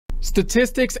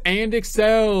Statistics and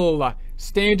Excel.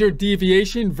 Standard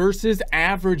deviation versus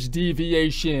average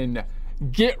deviation.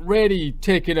 Get ready,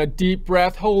 taking a deep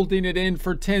breath, holding it in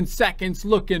for 10 seconds,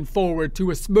 looking forward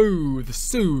to a smooth,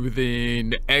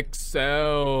 soothing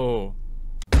Excel.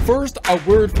 First, a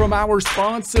word from our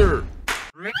sponsor.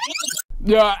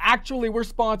 Actually, we're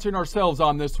sponsoring ourselves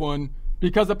on this one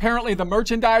because apparently the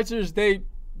merchandisers, they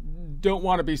don't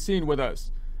want to be seen with us.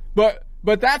 But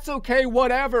that's okay,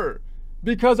 whatever.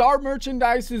 Because our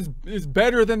merchandise is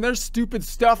better than their stupid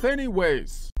stuff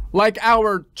anyways. Like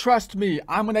our Trust Me,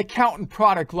 I'm an Accountant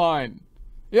product line.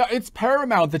 Yeah, it's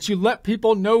paramount that you let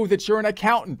people know that you're an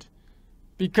accountant.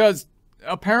 Because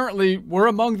apparently we're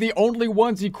among the only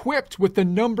ones equipped with the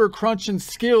number crunching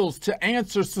skills to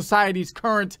answer society's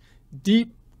current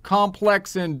deep,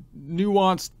 complex, and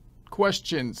nuanced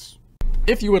questions.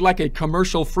 If you would like a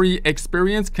commercial-free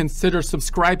experience, consider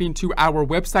subscribing to our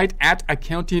website at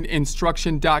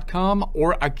accountinginstruction.com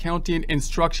or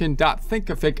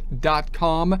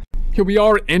accountinginstruction.thinkific.com. Here we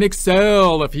are in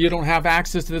Excel. If you don't have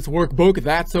access to this workbook,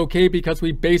 that's okay because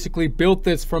we basically built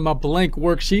this from a blank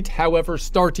worksheet, however,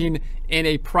 starting in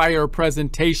a prior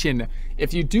presentation.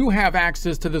 If you do have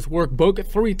access to this workbook,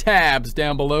 3 tabs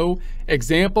down below: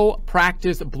 example,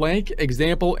 practice, blank,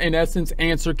 example, in essence,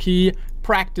 answer key,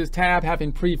 practice tab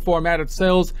having pre-formatted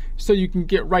cells so you can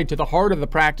get right to the heart of the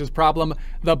practice problem.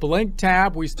 The blank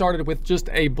tab, we started with just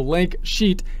a blank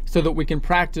sheet so that we can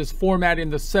practice formatting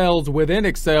the cells within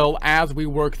Excel as we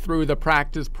work through the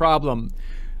practice problem.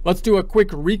 Let's do a quick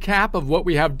recap of what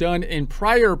we have done in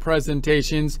prior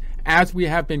presentations as we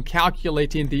have been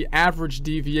calculating the average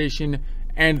deviation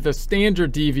and the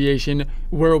standard deviation,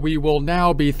 where we will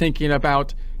now be thinking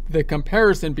about the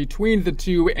comparison between the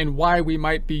two and why we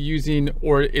might be using,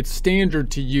 or it's standard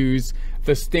to use,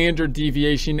 the standard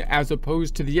deviation as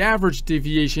opposed to the average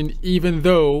deviation, even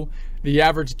though the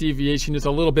average deviation is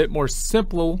a little bit more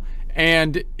simple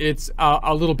and it's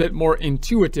a little bit more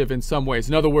intuitive in some ways.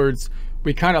 In other words,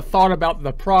 we kind of thought about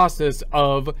the process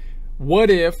of what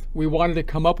if we wanted to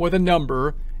come up with a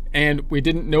number and we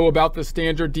didn't know about the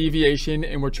standard deviation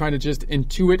and we're trying to just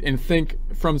intuit and think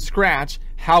from scratch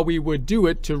how we would do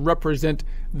it to represent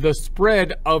the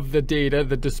spread of the data,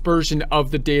 the dispersion of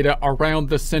the data around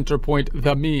the center point,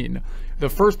 the mean. The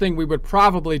first thing we would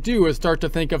probably do is start to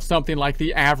think of something like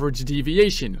the average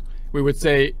deviation. We would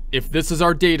say, if this is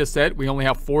our data set, we only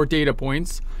have 4 data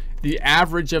points. The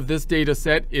average of this data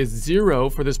set is 0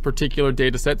 for this particular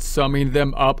data set, summing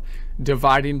them up,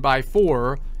 dividing by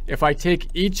 4. If I take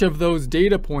each of those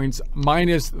data points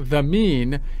minus the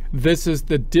mean, this is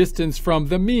the distance from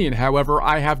the mean. However,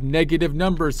 I have negative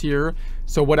numbers here.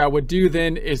 So what I would do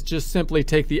then is just simply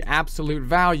take the absolute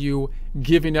value,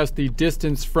 giving us the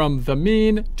distance from the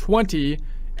mean, 20,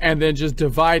 and then just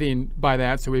dividing by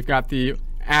that. So we've got the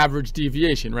average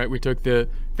deviation, right? We took the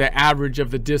average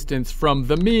of the distance from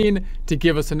the mean to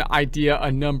give us an idea,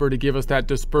 a number to give us that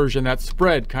dispersion, that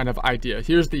spread kind of idea.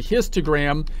 Here's the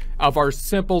histogram of our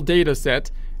simple data set,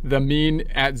 the mean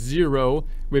at 0.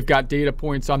 We've got data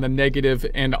points on the negative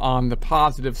and on the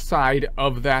positive side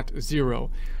of that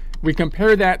 0. We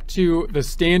compare that to the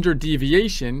standard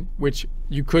deviation, which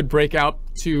you could break out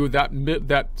to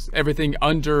that everything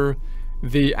under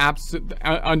the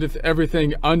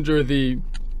everything under the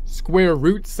square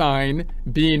root sign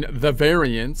being the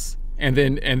variance, and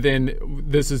then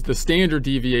this is the standard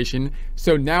deviation.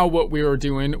 So now what we are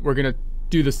doing, we're going to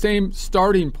do the same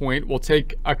starting point. We'll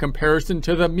take a comparison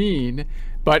to the mean,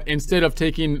 but instead of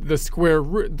taking the square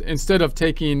root, instead of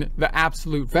taking the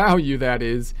absolute value, that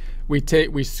is, we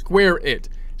square it.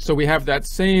 So we have that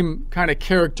same kind of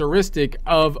characteristic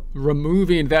of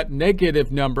removing that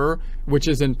negative number, which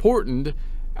is important,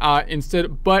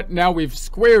 but now we've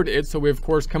squared it, so we of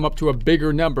course come up to a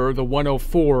bigger number, the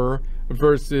 104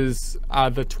 versus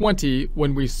the 20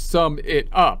 when we sum it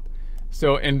up.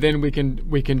 So, and then we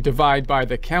can divide by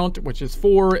the count, which is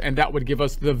 4, and that would give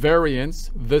us the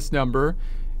variance, this number.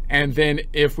 And then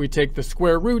if we take the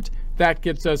square root, that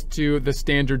gets us to the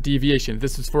standard deviation.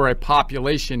 This is for a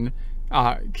population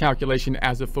calculation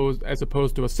as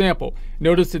opposed to a sample.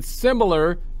 Notice it's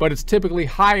similar, but it's typically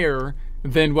higher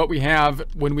than what we have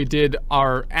when we did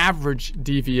our average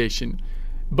deviation.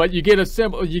 But you get a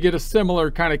similar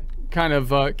kind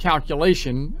of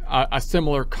calculation, a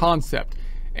similar concept.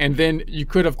 And then you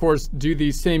could of course do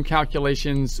these same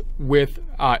calculations with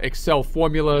Excel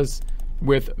formulas,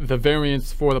 with the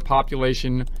variance for the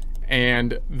population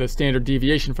and the standard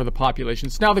deviation for the population.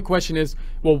 So now the question is,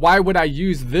 well, why would I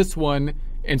use this one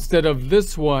instead of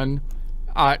this one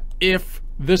if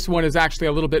this one is actually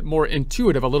a little bit more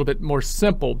intuitive, a little bit more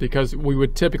simple? Because we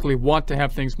would typically want to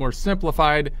have things more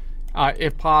simplified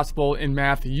if possible in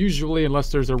math, usually,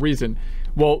 unless there's a reason.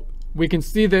 Well, we can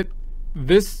see that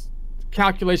this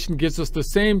calculation gives us the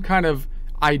same kind of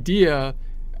idea,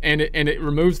 and it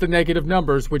removes the negative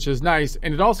numbers, which is nice,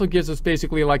 and it also gives us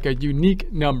basically like a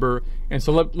unique number. And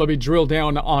so let me drill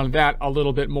down on that a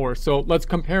little bit more. So let's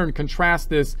compare and contrast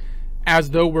this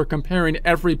as though we're comparing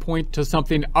every point to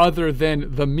something other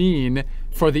than the mean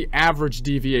for the average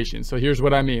deviation. So here's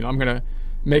what I mean. I'm going to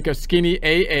make a skinny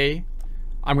AA.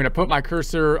 I'm going to put my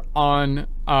cursor on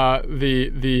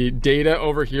the data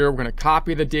over here. We're going to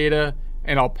copy the data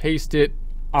and I'll paste it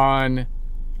on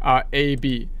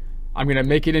AB. I'm going to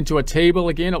make it into a table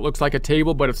again. It looks like a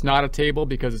table, but it's not a table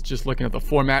because it's just looking at the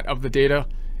format of the data.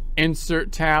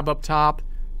 Insert tab up top,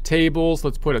 tables.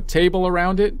 Let's put a table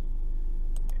around it.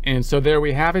 And so there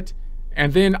we have it.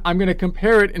 And then I'm going to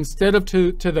compare it, instead of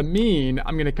to the mean,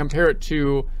 I'm going to compare it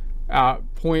to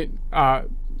point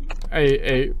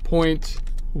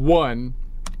 1,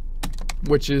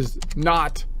 which is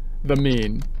not the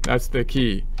mean. That's the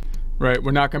key, right?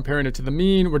 We're not comparing it to the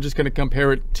mean. We're just going to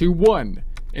compare it to 1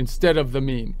 instead of the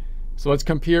mean. So let's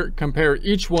compare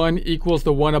each one equals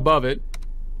the one above it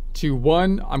to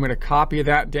 1. I'm going to copy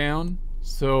that down.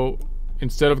 So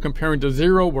instead of comparing to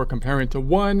 0, we're comparing to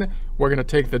 1. We're going to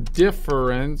take the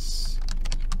difference.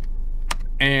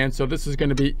 And so this is going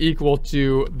to be equal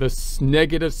to the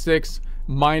 -6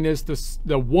 minus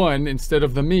the 1 instead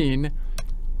of the mean.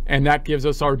 And that gives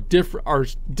us our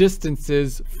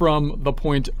distances from the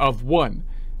point of 1.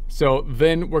 So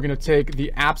then we're going to take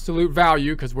the absolute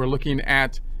value, because we're looking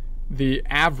at the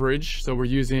average. So we're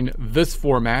using this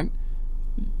format,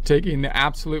 taking the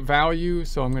absolute value.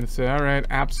 So I'm going to say, all right,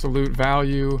 absolute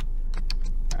value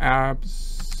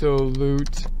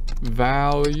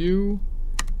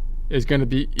is going to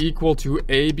be equal to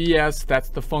ABS. That's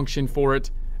the function for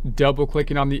it. Double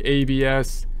clicking on the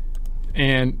ABS,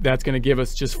 and that's going to give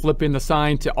us just flipping the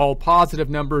sign to all positive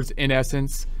numbers in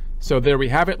essence. So there we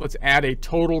have it. Let's add a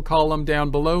total column down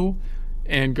below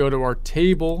and go to our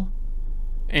table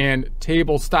and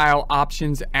table style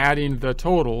options, adding the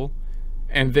total.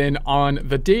 And then on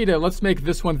the data, let's make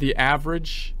this one the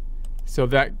average. So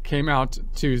that came out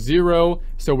to 0.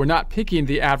 So we're not picking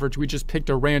the average. We just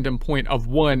picked a random point of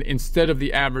 1 instead of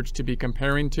the average to be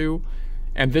comparing to.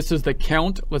 And this is the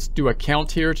count. Let's do a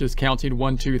count here, just counting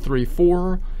 1, 2, 3,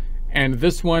 4. And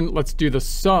this one, let's do the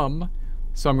sum.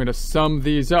 So I'm going to sum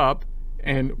these up,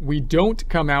 and we don't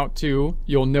come out to,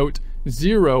 you'll note,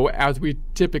 0 as we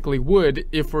typically would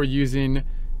if we're using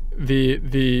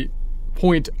the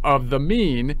point of the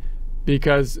mean,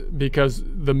 because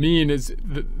the mean is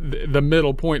the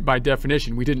middle point by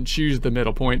definition. We didn't choose the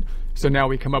middle point. So now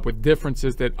we come up with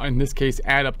differences that in this case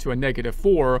add up to a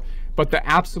 -4, but the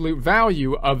absolute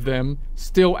value of them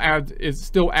still adds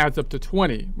up to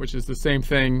 20, which is the same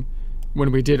thing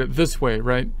when we did it this way,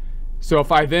 right? So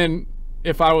if I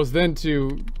was then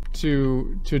to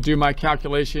do my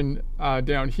calculation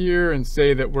down here and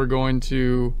say that we're going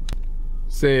to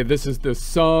say this is the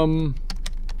sum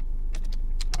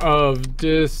of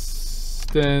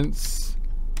distance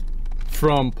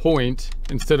from point,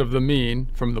 instead of the mean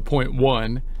from the point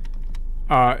 1,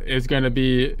 is going to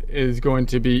be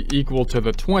equal to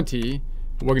the 20.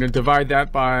 We're going to divide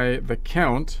that by the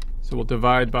count. So we'll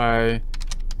divide by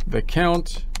the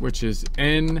count, which is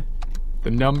n,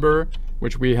 the number,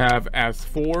 which we have as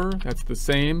 4. That's the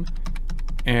same.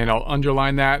 And I'll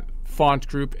underline that, font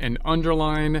group and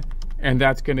underline, and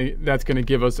that's gonna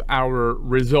give us our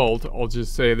result. I'll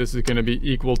just say this is gonna be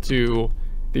equal to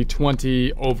the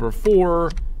 20 over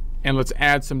 4, and let's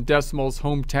add some decimals.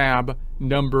 Home tab,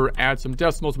 number, add some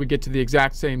decimals. We get to the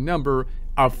exact same number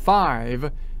of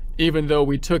 5, even though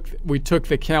we took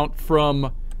the count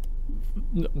from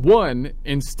 1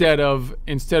 instead of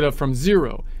from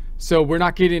 0. So we're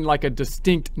not getting like a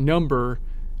distinct number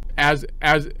by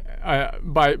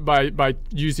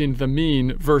using the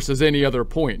mean versus any other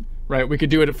point, right? We could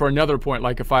do it for another point.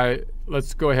 Like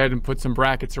let's go ahead and put some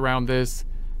brackets around this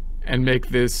and make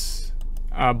this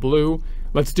blue.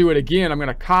 Let's do it again. I'm going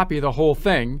to copy the whole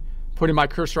thing, putting my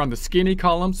cursor on the skinny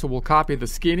column. So we'll copy the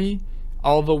skinny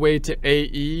all the way to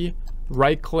AE,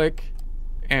 right click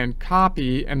and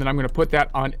copy, and then I'm going to put that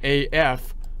on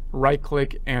AF, right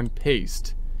click and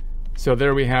paste. So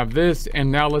there we have this,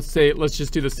 and now let's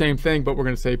just do the same thing, but we're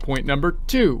going to say point number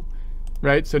 2,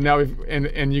 right? So now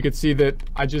and you can see that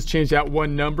I just changed out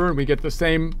one number, and we get the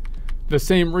same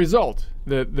result.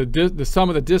 The sum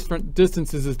of the different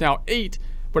distances is now 8,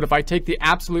 but if I take the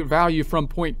absolute value from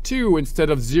point 2 instead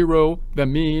of 0, the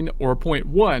mean, or point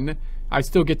 1, I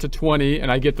still get to 20,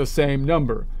 and I get the same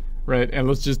number, right? And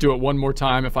let's just do it one more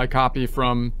time. If I copy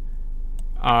from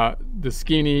the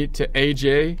skinny to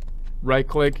AJ, right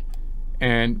click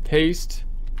and paste.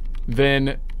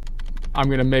 Then I'm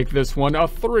going to make this one a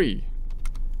 3,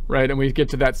 right? And we get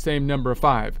to that same number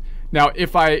 5. Now,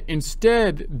 if I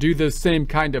instead do the same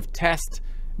kind of test,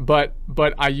 but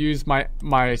I use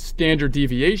my standard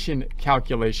deviation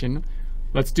calculation,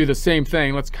 let's do the same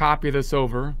thing. Let's copy this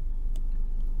over.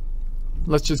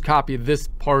 Let's just copy this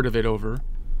part of it over.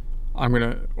 I'm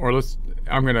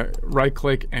gonna right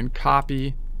click and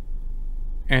copy,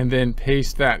 and then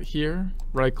paste that here.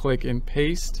 Right click and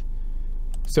paste.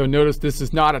 So notice this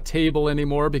is not a table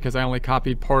anymore because I only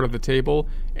copied part of the table,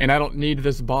 and I don't need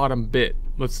this bottom bit.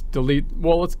 Let's delete,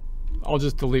 well, I'll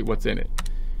just delete what's in it.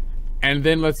 And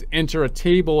then let's enter a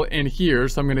table in here.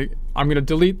 So I'm gonna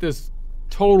delete this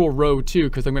total row too,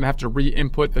 because I'm gonna have to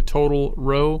re-input the total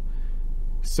row.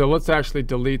 So let's actually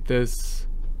delete this.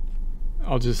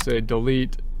 I'll just say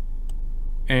delete,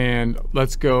 and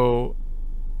let's go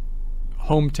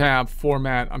home tab,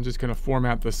 format. I'm just gonna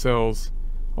format the cells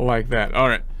like that. All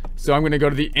right, so I'm gonna go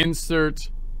to the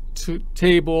insert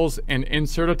tables and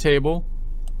insert a table.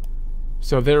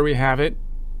 So there we have it.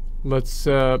 Let's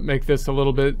make this a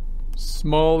little bit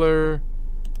smaller.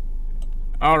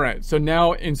 All right, so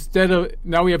now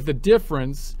now we have the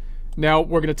difference. Now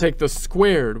we're gonna take the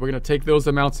squared. We're gonna take those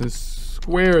amounts and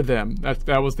square them.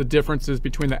 That was the differences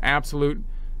between the absolute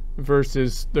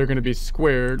versus they're gonna be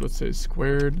squared. Let's say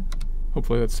squared.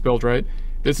 Hopefully that's spelled right.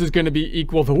 This is gonna be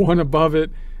equal the one above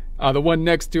it, the one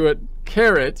next to it,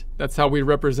 caret. That's how we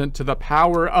represent to the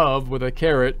power of with a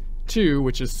caret 2,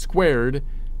 which is squared.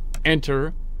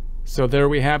 Enter. So there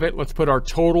we have it. Let's put our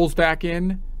totals back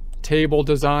in. Table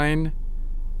design.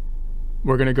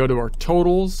 We're gonna go to our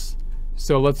totals.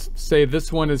 So let's say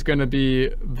this one is gonna be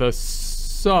the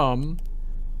sum.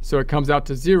 So it comes out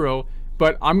to 0,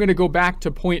 but I'm gonna go back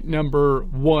to point number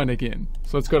 1 again.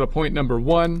 So let's go to point number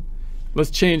 1.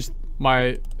 Let's change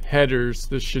my headers.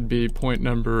 This should be point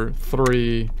number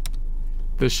 3.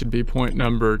 This should be point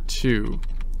number 2.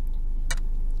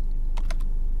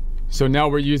 So now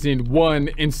we're using 1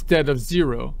 instead of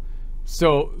 0.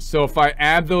 So if I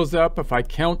add those up, if I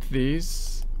count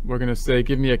these, we're gonna say,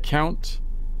 give me a count.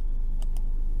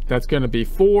 That's gonna be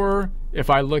 4. If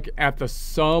I look at the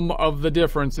sum of the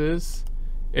differences,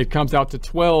 it comes out to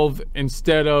 12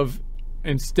 instead of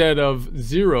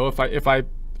 0. If I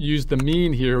use the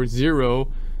mean here,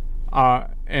 0,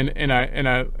 and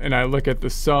I look at the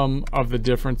sum of the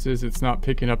differences, it's not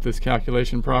picking up this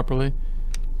calculation properly.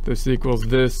 This equals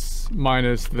this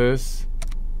minus this.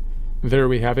 There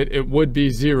we have it. It would be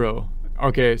 0.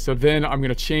 Okay, so then I'm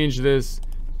gonna change this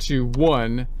to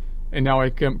 1, and now I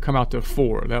come out to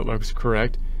 4. That looks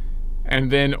correct.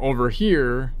 And then over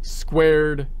here,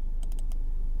 squared,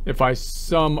 if I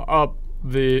sum up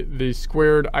the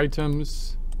squared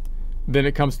items, then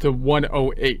it comes to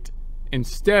 108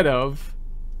 instead of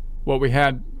what we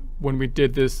had when we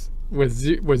did this with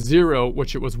 0,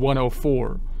 which it was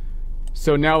 104.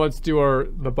 So now let's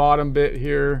do the bottom bit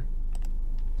here.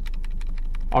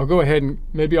 I'll go ahead and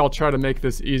maybe I'll try to make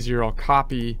this easier. I'll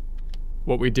copy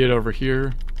what we did over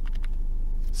here.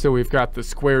 So we've got the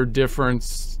square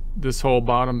difference, this whole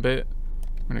bottom bit.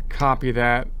 I'm gonna copy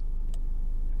that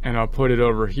and I'll put it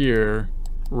over here,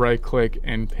 right click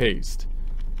and paste.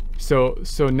 So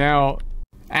now,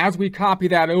 as we copy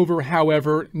that over,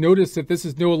 however, notice that this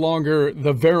is no longer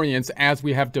the variance as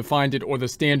we have defined it, or the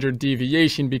standard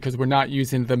deviation, because we're not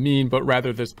using the mean, but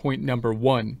rather this point number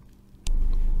 1.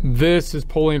 This is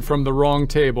pulling from the wrong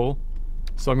table.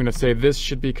 So I'm gonna say this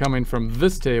should be coming from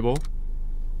this table.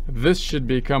 This should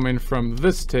be coming from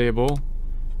this table.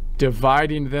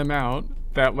 Dividing them out,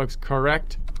 that looks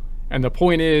correct. And the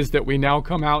point is that we now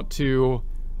come out to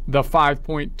the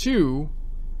 5.2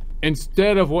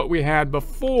 instead of what we had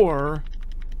before,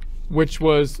 which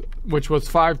was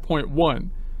 5.1.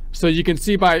 So you can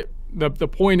see by the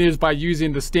point is, by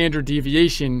using the standard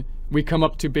deviation, we come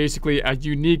up to basically a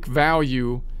unique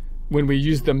value when we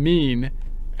use the mean,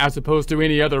 as opposed to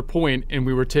any other point, and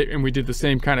we did the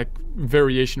same kind of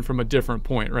variation from a different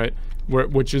point, right?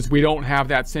 Which is, we don't have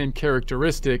that same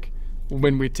characteristic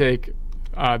when we take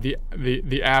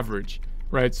the average,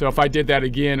 right? So if I did that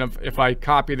again, if I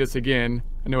copy this again,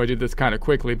 I know I did this kind of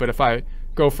quickly, but if I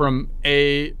go from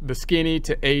the skinny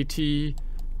to AT,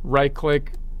 right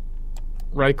click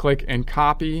and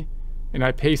copy, and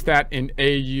I paste that in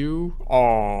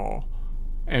AU,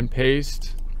 and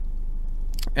paste,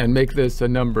 and make this a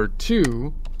number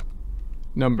 2.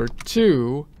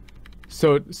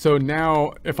 So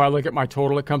now if I look at my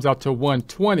total, it comes out to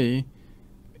 120,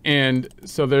 and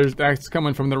so that's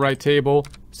coming from the right table.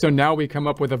 So now we come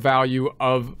up with a value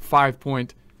of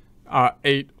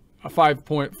 5.8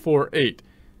 5.48.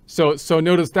 So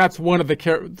notice that's one of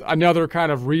the another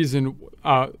kind of reason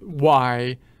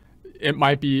why it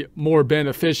might be more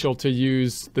beneficial to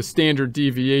use the standard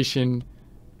deviation,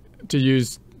 to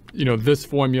use, you know, this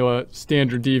formula,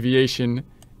 standard deviation,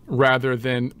 rather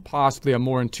than possibly a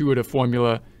more intuitive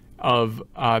formula of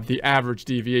the average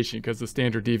deviation, because the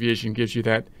standard deviation gives you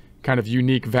that kind of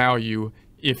unique value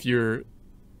if you're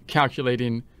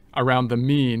calculating around the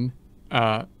mean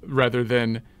rather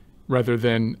than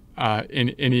in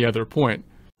any other point.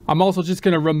 I'm also just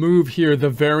going to remove here the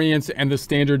variance and the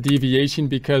standard deviation,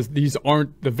 because these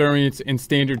aren't the variance and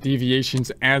standard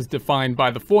deviations as defined by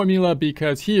the formula,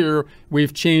 because here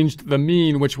we've changed the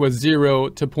mean, which was 0,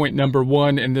 to point number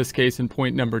 1 in this case and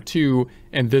point number 2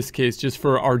 in this case, just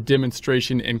for our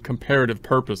demonstration and comparative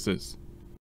purposes.